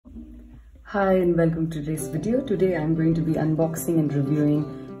Hi and welcome to today's video. Today I'm going to be unboxing and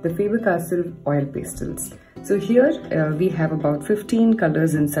reviewing the Faber Castell oil pastels. So here we have about 15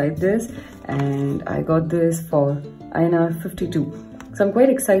 colors inside this, and I got this for INR 52. So I'm quite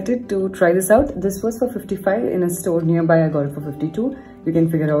excited to try this out. This was for 55 in a store nearby. I got it for 52. You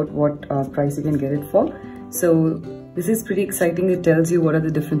can figure out what price you can get it for. So this is pretty exciting. It tells you what are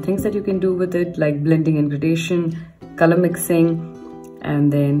the different things that you can do with it, like blending and gradation, color mixing,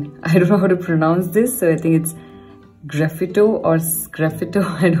 and then I don't know how to pronounce this, so I think it's graffito or sgraffito,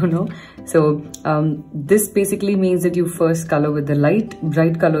 I don't know. So this basically means that you first color with the light,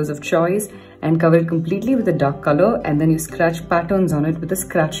 bright colors of choice and cover it completely with a dark color, and then you scratch patterns on it with a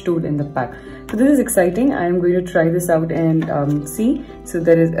scratch tool in the pack. So this is exciting. I am going to try this out and see. So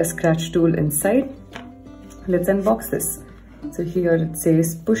there is a scratch tool inside. Let's unbox this. So here it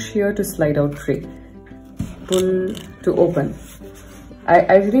says push here to slide out tray, pull to open.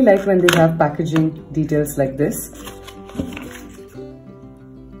 I really like when they have packaging details like this.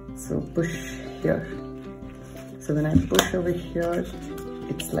 So push here. So when I push over here,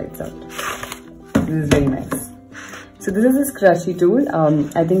 it slides out. This is very nice. So this is a scratchy tool.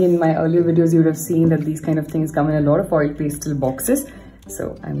 I think in my earlier videos you would have seen that these kind of things come in a lot of oil pastel boxes.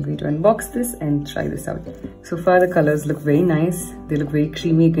 So I'm going to unbox this and try this out. So far the colors look very nice. They look very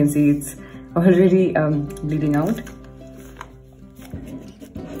creamy. You can see it's already bleeding out.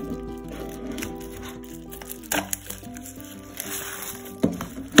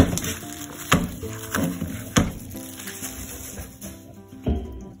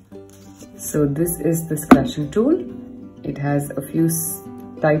 So this is the scratching tool. It has a few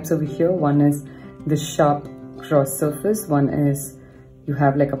types over here. One is the sharp cross surface. One is you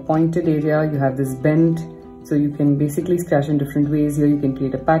have like a pointed area. You have this bend. So you can basically scratch in different ways. Here you can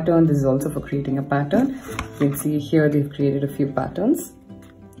create a pattern. This is also for creating a pattern. You can see here they've created a few patterns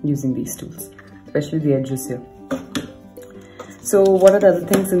using these tools, especially the edges here. So what are the other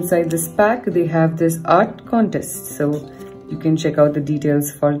things inside this pack? They have this art contest. So you can check out the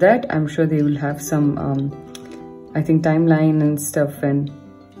details for that. I'm sure they will have some, I think, timeline and stuff, and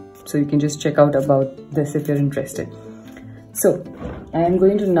so you can just check out about this if you're interested. So I am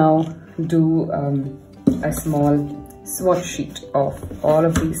going to now do a small swatch sheet of all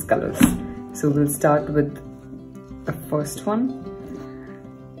of these colors. So we'll start with the first one.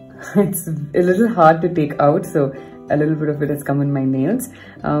 It's a little hard to take out, so a little bit of it has come in my nails.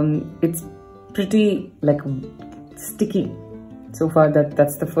 It's pretty like sticky. So far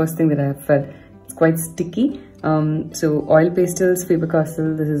that's the first thing that I have felt. It's quite sticky. So oil pastels, Faber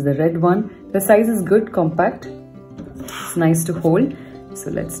Castell, this is the red one. The size is good, compact. It's nice to hold.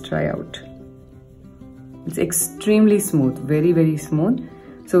 So let's try out. It's extremely smooth, very, very smooth.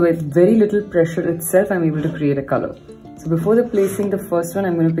 So with very little pressure itself, I'm able to create a color. So before placing the first one,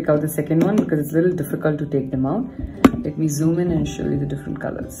 I'm going to pick out the second one because it's a little difficult to take them out. Let me zoom in and show you the different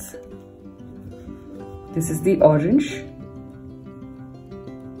colors. This is the orange.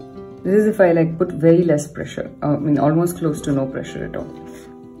 This is if I like put very less pressure. I mean almost close to no pressure at all.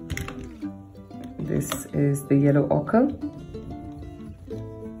 This is the yellow ochre.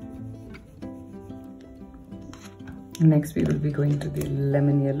 Next we will be going to the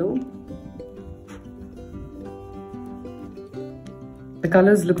lemon yellow. The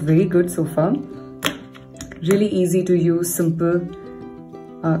colors look very good so far. Really easy to use, simple.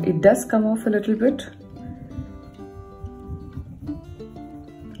 It does come off a little bit.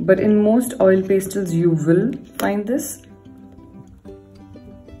 But in most oil pastels, you will find this.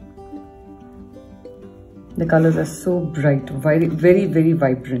 The colors are so bright, very, very, very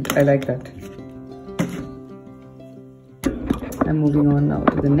vibrant. I like that. I'm moving on now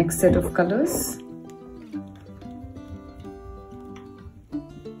to the next set of colors.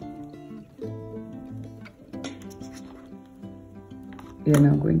 We are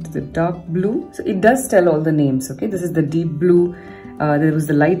now going to the dark blue. So it does tell all the names, okay? This is the deep blue. There was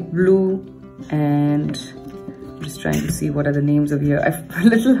the light blue, and I'm just trying to see what are the names of here. I've a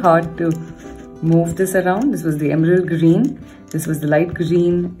little hard to move this around. This was the emerald green. This was the light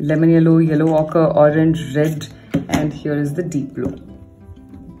green, lemon yellow, yellow ochre, orange, red, and here is the deep blue.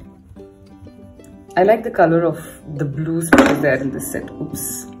 I like the color of the blues which is there in this set.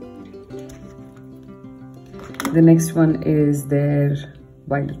 Oops. The next one is their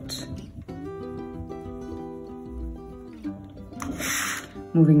violet.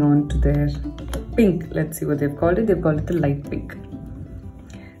 Moving on to their pink. Let's see what they've called it. They've called it the light pink.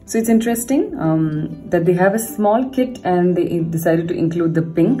 So it's interesting that they have a small kit and they decided to include the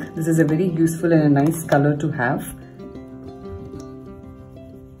pink. This is a very useful and a nice color to have.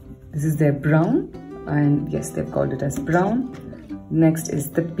 This is their brown, and yes, they've called it as brown. Next is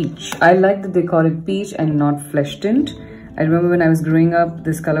the peach. I like that they call it peach and not flesh tint. I remember when I was growing up,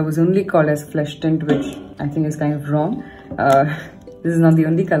 this color was only called as flesh tint, which I think is kind of wrong. This is not the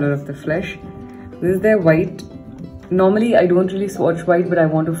only color of the flesh. This is their white. Normally, I don't really swatch white, but I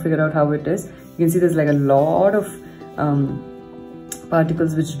want to figure out how it is. You can see there's like a lot of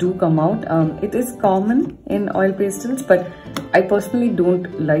particles which do come out. It is common in oil pastels, but I personally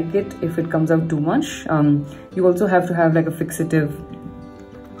don't like it if it comes out too much. You also have to have like a fixative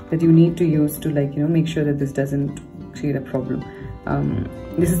that you need to use to, like, you know, make sure that this doesn't create a problem.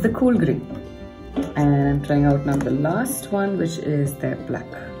 This is the cool gray, and I'm trying out now the last one, which is their black.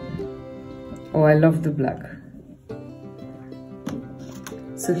 Oh, I love the black.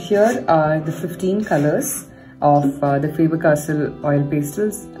 So here are the 15 colors of the Faber-Castell oil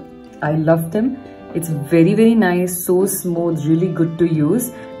pastels. I love them. It's very, very nice, so smooth, really good to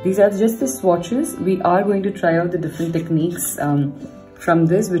use. These are just the swatches. We are going to try out the different techniques from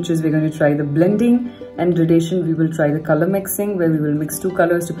this, which is we're going to try the blending and gradation. We will try the color mixing, where we will mix two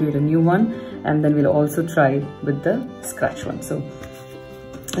colors to create a new one, and then we'll also try with the scratch one. So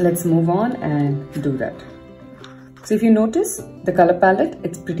let's move on and do that. So if you notice the color palette,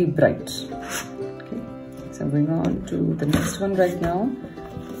 it's pretty bright. Okay, so I'm going on to the next one right now.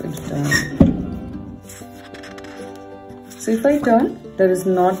 So if I turn, there is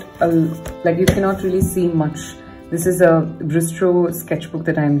not a, like, you cannot really see much. This is a Bristol sketchbook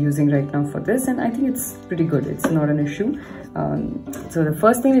that I'm using right now for this, and I think it's pretty good. It's not an issue. So the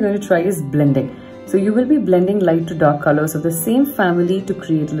first thing we're going to try is blending. So you will be blending light to dark colors of the same family to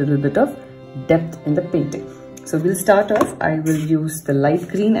create a little bit of depth in the painting. So we'll start off. I will use the light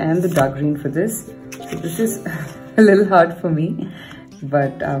green and the dark green for this. So this is a little hard for me,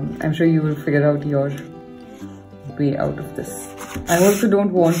 but I'm sure you will figure out your way out of this. I also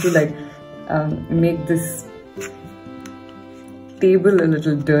don't want to, like, make this table a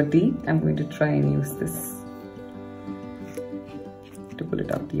little dirty. I'm going to try and use this to pull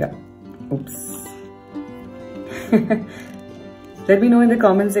it out. Yeah. Oops. Let me know in the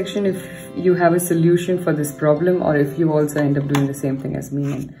comment section if you have a solution for this problem, or if you also end up doing the same thing as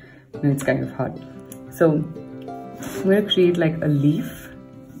me and it's kind of hard. So I'm going to create like a leaf.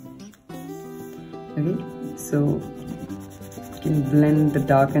 Okay, so you can blend the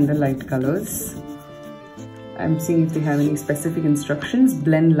dark and the light colors. I'm seeing if they have any specific instructions.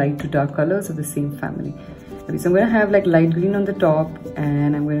 Blend light to dark colors of the same family. Okay, so I'm going to have like light green on the top,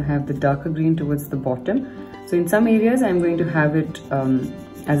 and I'm going to have the darker green towards the bottom. So in some areas I'm going to have it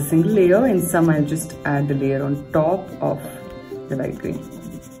as a single layer. In some I'll just add the layer on top of the light green.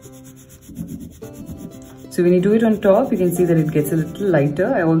 So when you do it on top, you can see that it gets a little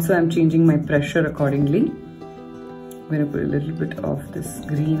lighter. I also am changing my pressure accordingly. I'm going to put a little bit of this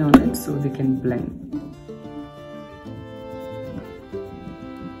green on it so they can blend.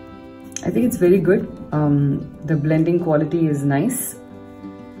 I think it's very good. The blending quality is nice.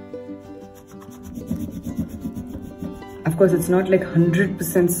 Of course, it's not like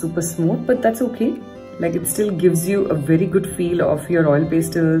 100% super smooth, but that's okay. Like, it still gives you a very good feel of your oil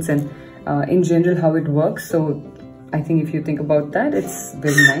pastels and in general how it works. So I think if you think about that, it's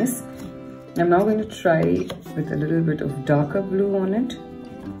very nice. I'm now going to try with a little bit of darker blue on it.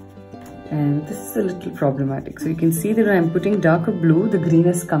 And this is a little problematic. So you can see that when I'm putting darker blue, the green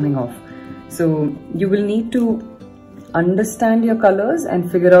is coming off. So you will need to understand your colors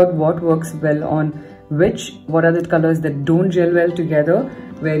and figure out what works well on which, what are the colors that don't gel well together,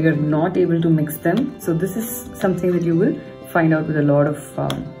 where you're not able to mix them. So this is something that you will find out with a lot of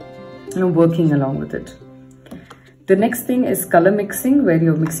working along with it. The next thing is color mixing, where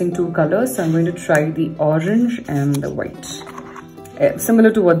you're mixing two colors. So I'm going to try the orange and the white.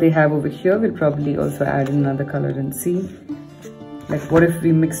 Similar to what they have over here, we'll probably also add another color and see. Like, what if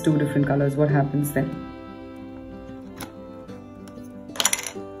we mix two different colors? What happens then?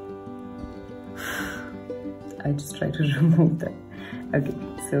 I just try to remove that. Okay,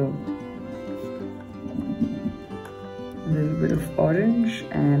 so a little bit of orange,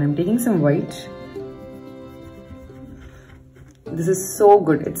 and I'm taking some white. This is so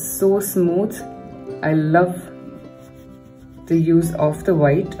good. It's so smooth. I love the use of the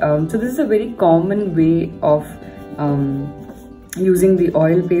white. So this is a very common way of using the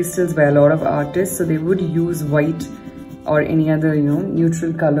oil pastels by a lot of artists. So they would use white or any other,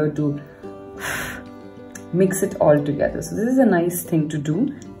 neutral color to mix it all together. So this is a nice thing to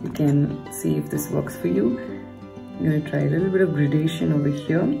do. You can see if this works for you. I'm going to try a little bit of gradation over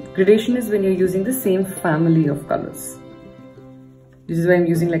here. Gradation is when you're using the same family of colors. This is why I'm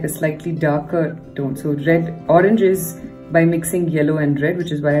using like a slightly darker tone. So orange is by mixing yellow and red,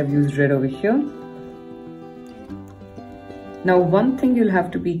 which is why I've used red over here. Now, one thing you'll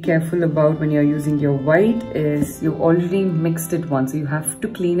have to be careful about when you're using your white is you've already mixed it once. So you have to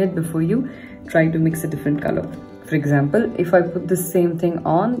clean it before you try to mix a different color. For example, if I put the same thing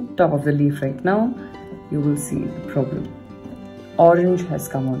on top of the leaf right now, you will see the problem. Orange has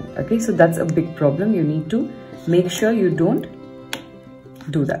come on it. Okay, so that's a big problem. You need to make sure you don't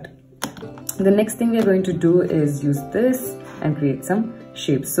do that. The next thing we're going to do is use this and create some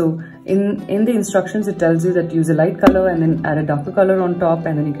shapes. So in the instructions, it tells you that use a light color and then add a darker color on top,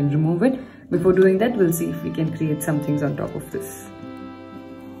 and then you can remove it. Before doing that, we'll see if we can create some things on top of this.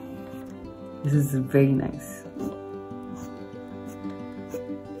 This is very nice.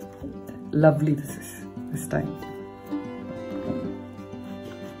 Lovely this is this time.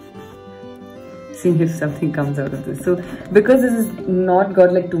 See if something comes out of this. So because this is not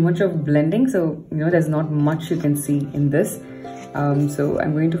got like too much of blending, so you know there's not much you can see in this. So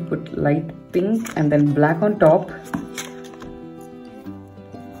I'm going to put light pink and then black on top.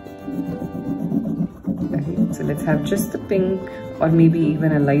 Okay, so let's have just the pink, or maybe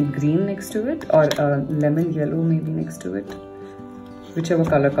even a light green next to it, or a lemon yellow maybe next to it. Whichever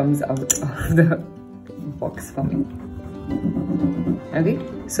color comes out of the box for me. Okay,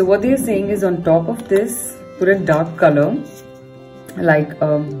 so what they are saying is on top of this, put a dark color like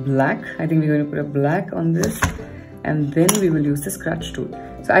black. I think we're going to put a black on this, and then we will use the scratch tool.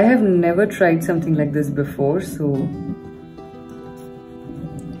 So I have never tried something like this before, so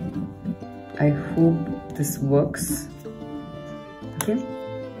I hope this works. Okay,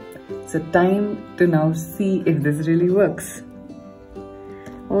 so time to now see if this really works.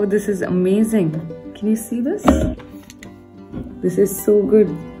 Oh, this is amazing. Can you see this? This is so good.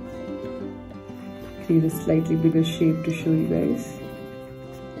 Create a slightly bigger shape to show you guys.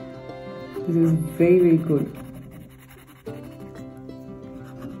 This is very, very good.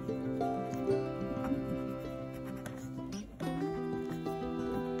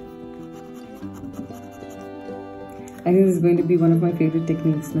 I think this is going to be one of my favorite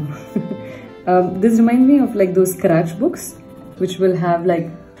techniques now. This reminds me of like those scratch books, which will have like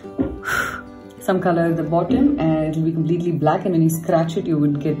some color at the bottom and it will be completely black, and when you scratch it you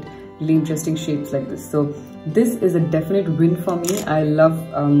would get really interesting shapes like this. So this is a definite win for me. I love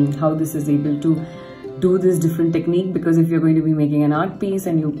how this is able to do this different technique, because if you're going to be making an art piece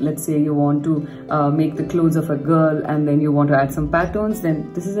and you, let's say you want to make the clothes of a girl and then you want to add some patterns,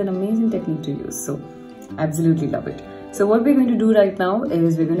 then this is an amazing technique to use. So absolutely love it. So what we're going to do right now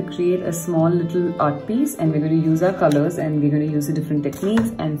is we're going to create a small little art piece, and we're going to use our colors and we're going to use the different techniques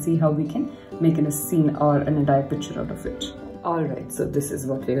and see how we can make a scene or an entire picture out of it. Alright, so this is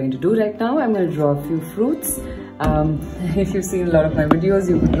what we're going to do right now. I'm going to draw a few fruits. If you've seen a lot of my videos,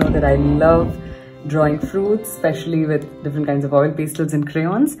 you would know that I love drawing fruits, especially with different kinds of oil pastels and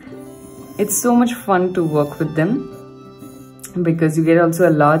crayons. It's so much fun to work with them because you get also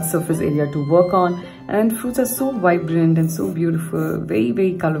a large surface area to work on, and fruits are so vibrant and so beautiful, very,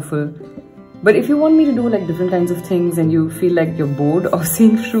 very colorful. But if you want me to do like different kinds of things and you feel like you're bored of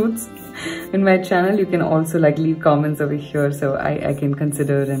seeing fruits in my channel, you can also like leave comments over here, so I can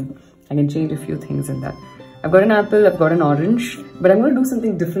consider and I can change a few things in that. I've got an apple, I've got an orange, but I'm going to do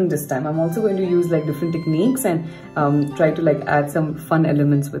something different this time. I'm also going to use like different techniques and try to like add some fun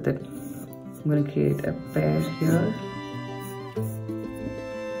elements with it. I'm going to create a pear here.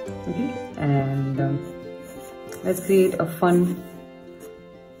 Okay, and let's create a fun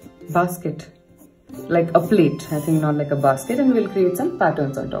basket, like a plate, I think, not like a basket, and we'll create some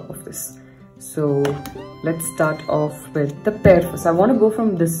patterns on top of this. So let's start off with the pear first. I want to go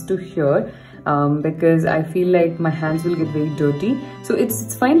from this to here because I feel like my hands will get very dirty. So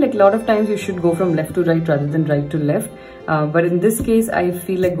it's fine, like a lot of times you should go from left to right rather than right to left. But in this case, I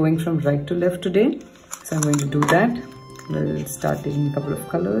feel like going from right to left today. So I'm going to do that. We'll start taking a couple of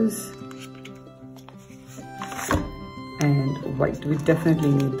colors. And white, we definitely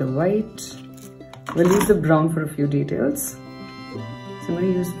need the white. We'll use the brown for a few details. So I'm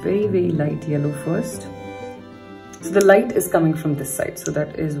going to use very, very light yellow first. So the light is coming from this side, so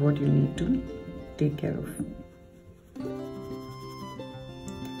that is what you need to take care of.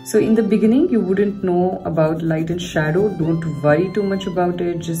 So in the beginning, you wouldn't know about light and shadow. Don't worry too much about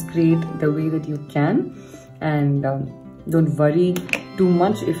it. Just create the way that you can, and don't worry too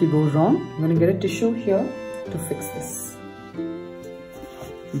much if you go wrong. I'm going to get a tissue here to fix this,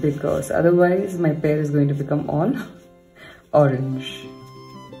 because otherwise my pear is going to become all orange.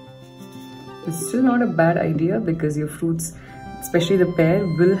 It's still not a bad idea because your fruits, especially the pear,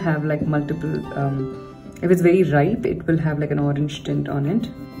 will have like multiple, if it's very ripe, it will have like an orange tint on it.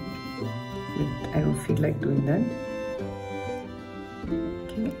 But I don't feel like doing that.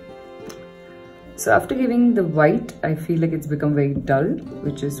 Okay. So after giving the white, I feel like it's become very dull,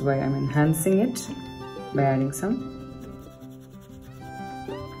 which is why I'm enhancing it by adding some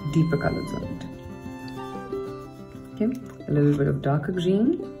deeper colors on it. Okay, a little bit of darker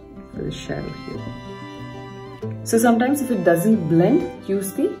green for the shadow here. So sometimes if it doesn't blend,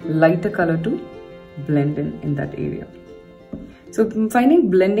 use the lighter color to blend in that area. So I'm finding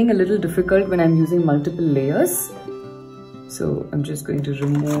blending a little difficult when I'm using multiple layers. So I'm just going to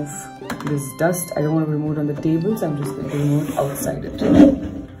remove this dust. I don't want to remove it on the table, so I'm just going to remove it outside it.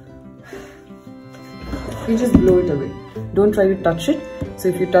 You just blow it away. Don't try to touch it. So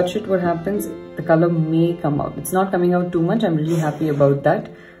if you touch it, what happens? The color may come out. It's not coming out too much. I'm really happy about that.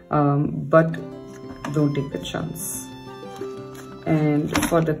 But don't take the chance. And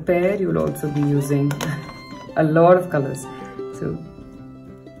for the pear, you'll also be using a lot of colors. So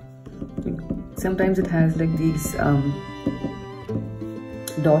sometimes it has like these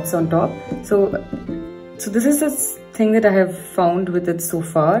dots on top. So this is the thing that I have found with it so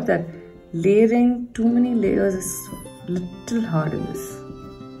far, that layering too many layers is a little hard in this.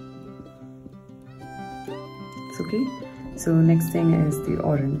 It's okay. So next thing is the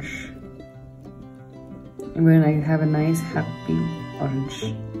orange. And when I have a nice happy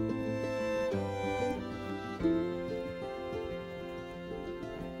orange.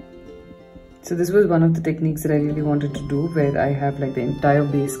 So this was one of the techniques that I really wanted to do, where I have like the entire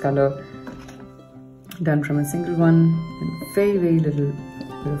base color done from a single one and very, very little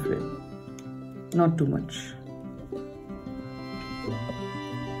bit of red. Not too much.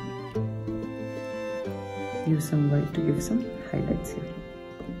 Use some white to give some highlights here.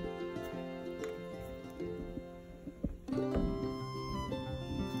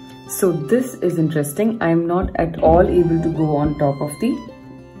 So this is interesting. I'm not at all able to go on top of the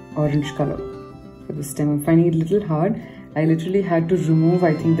orange color for this time. I'm finding it a little hard. I literally had to remove,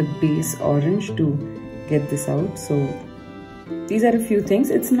 I think, the base orange to get this out. So these are a few things.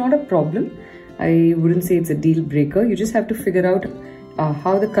 It's not a problem. I wouldn't say it's a deal breaker. You just have to figure out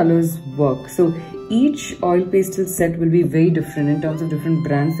how the colors work. So each oil pastel set will be very different in terms of different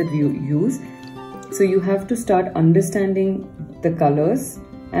brands that we use. So you have to start understanding the colors,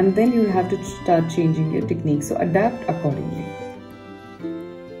 and then you have to start changing your technique. So adapt accordingly.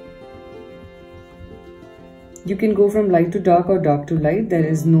 You can go from light to dark or dark to light. There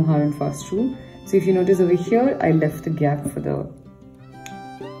is no hard and fast rule. So if you notice over here, I left the gap for the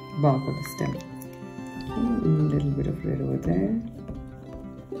bark of the stem. A little bit of red over there.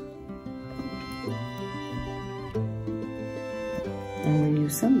 I'm going to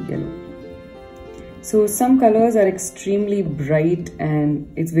use some yellow. So some colors are extremely bright and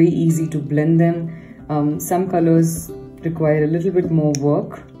it's very easy to blend them. Some colors require a little bit more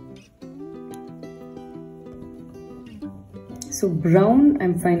work. So brown,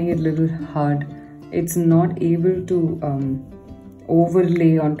 I'm finding it a little hard. It's not able to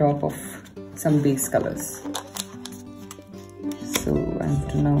overlay on top of some base colors. So I have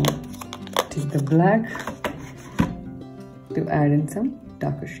to now take the black to add in some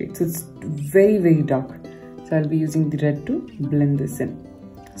darker shades. So it's very, very dark. So I'll be using the red to blend this in.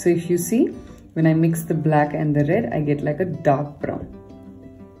 So if you see, when I mix the black and the red, I get like a dark brown.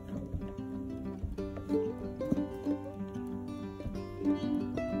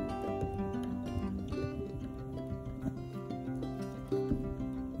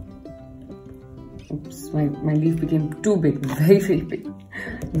 Oops, my leaf became too big, very, very big.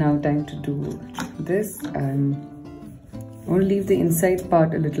 Now time to do this. I'm going to leave the inside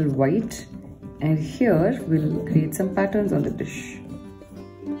part a little white, and here we'll create some patterns on the dish.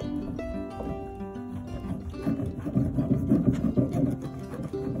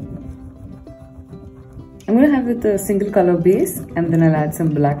 I'm going to have it a single color base, and then I'll add some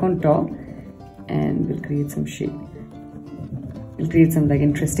black on top, and we'll create some shade. We'll create some like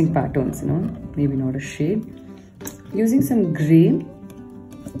interesting patterns, you know, maybe not a shade. Using some gray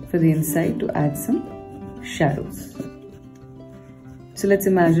for the inside to add some shadows. So let's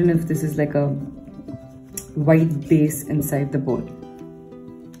imagine if this is like a white base inside the bowl.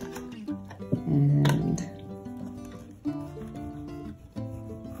 And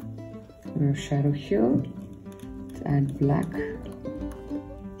we have shadow here. Let's add black.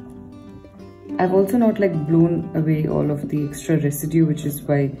 I've also not like blown away all of the extra residue, which is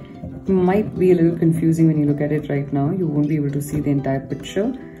why it might be a little confusing when you look at it right now. You won't be able to see the entire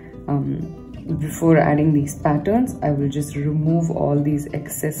picture. Before adding these patterns, I will just remove all these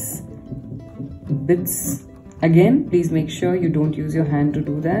excess bits. Again, please make sure you don't use your hand to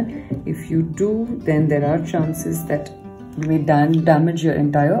do that. If you do, then there are chances that you may damage your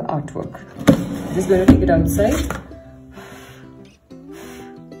entire artwork. I'm just going to take it outside.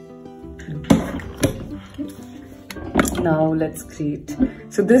 now let's create.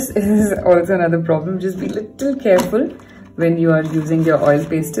 So this is also another problem. Just be a little careful when you are using your oil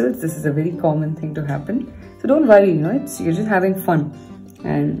pastels. This is a very common thing to happen. So don't worry, you're just having fun,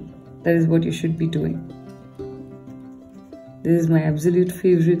 and that is what you should be doing. This is my absolute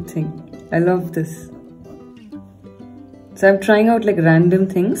favorite thing. I love this. So I'm trying out like random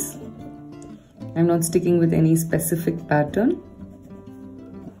things. I'm not sticking with any specific pattern.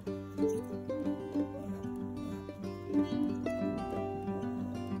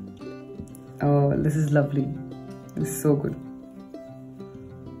 Oh, this is lovely. This is so good.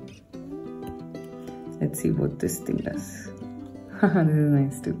 Let's see what this thing does. This is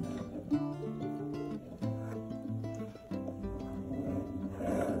nice too.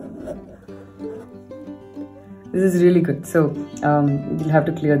 This is really good. So you'll have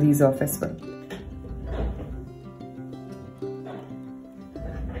to clear these off as well.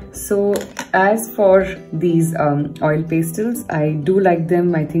 So as for these oil pastels, I do like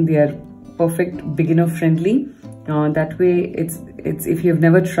them. I think they are perfect beginner friendly. That way it's if you've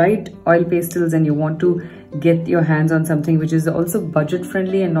never tried oil pastels and you want to get your hands on something which is also budget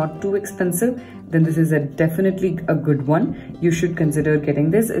friendly and not too expensive, then this is definitely a good one. You should consider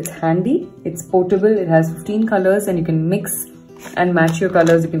getting this. It's handy, it's portable, it has 15 colors and you can mix and match your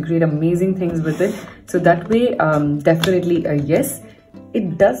colors. You can create amazing things with it. So that way, definitely a yes.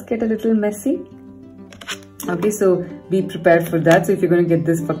 It does get a little messy. Okay, so be prepared for that. So if you're going to get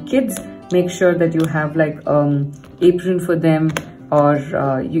this for kids, make sure that you have like apron for them, or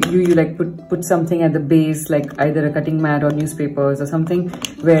you like put something at the base, like either a cutting mat or newspapers or something,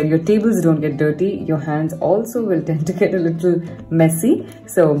 where your tables don't get dirty. Your hands also will tend to get a little messy.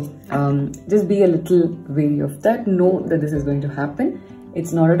 So just be a little wary of that. Know that this is going to happen.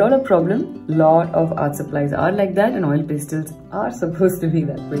 It's not at all a problem. Lot of art supplies are like that, and oil pastels are supposed to be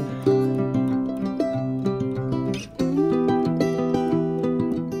that way.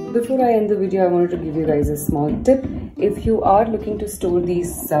 Before I end the video, I wanted to give you guys a small tip. If you are looking to store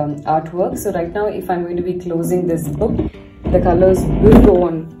these artworks, so right now if I'm going to be closing this book, the colors will go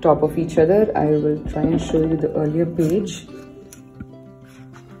on top of each other. I will try and show you the earlier page.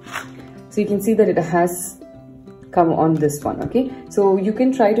 So you can see that it has come on this one. Okay, so you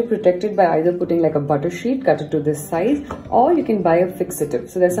can try to protect it by either putting like a butter sheet, cut it to this size, or you can buy a fixative.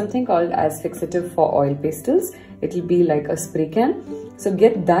 So there's something called as fixative for oil pastels. It'll be like a spray can. So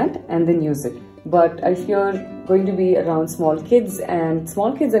get that and then use it. But if you're going to be around small kids and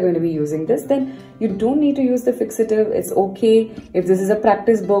small kids are going to be using this, then you don't need to use the fixative. It's okay. If this is a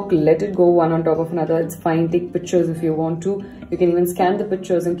practice book, let it go one on top of another. It's fine. Take pictures if you want to. You can even scan the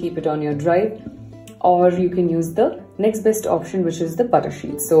pictures and keep it on your drive. Or you can use the next best option, which is the butter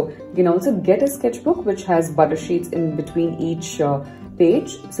sheets. So you can also get a sketchbook which has butter sheets in between each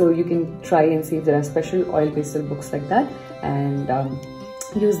page. So you can try and see if there are special oil pastel books like that, and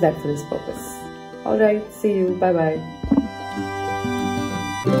use that for this purpose. Alright, see you. Bye bye.